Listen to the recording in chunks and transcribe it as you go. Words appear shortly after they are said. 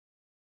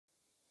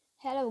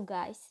Hello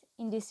guys,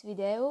 in this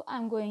video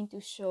I'm going to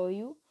show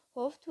you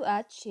how to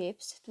add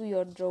shapes to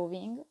your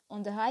drawing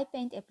on the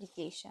HiPaint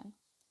application.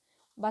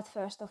 But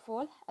first of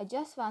all, I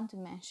just want to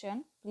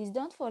mention, please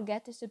don't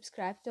forget to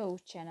subscribe to our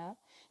channel,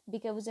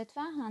 because at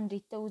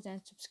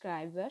 100,000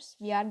 subscribers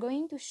we are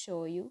going to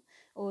show you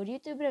our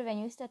YouTube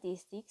revenue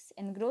statistics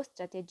and growth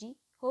strategy,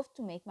 how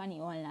to make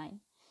money online.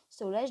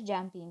 So let's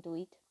jump into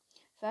it.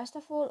 First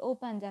of all,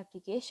 open the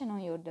application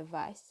on your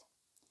device.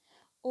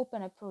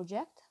 Open a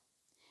project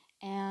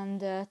and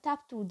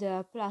tap to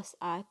the plus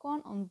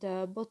icon on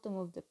the bottom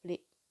of the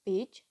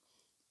page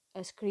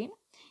screen,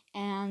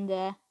 and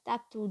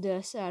tap to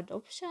the third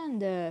option,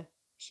 the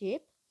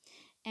shape,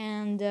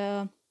 and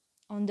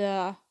on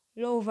the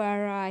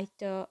lower right,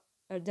 the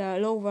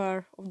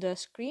lower of the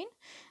screen,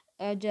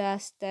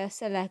 just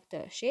select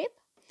the shape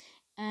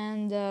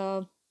and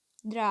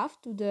drag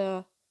to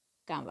the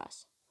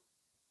canvas,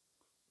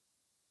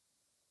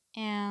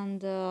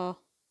 and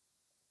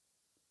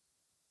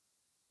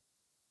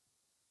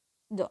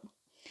done.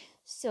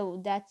 So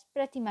that's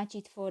pretty much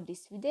it for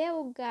this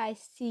video,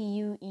 guys. See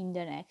you in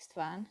the next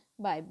one.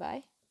 Bye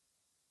bye.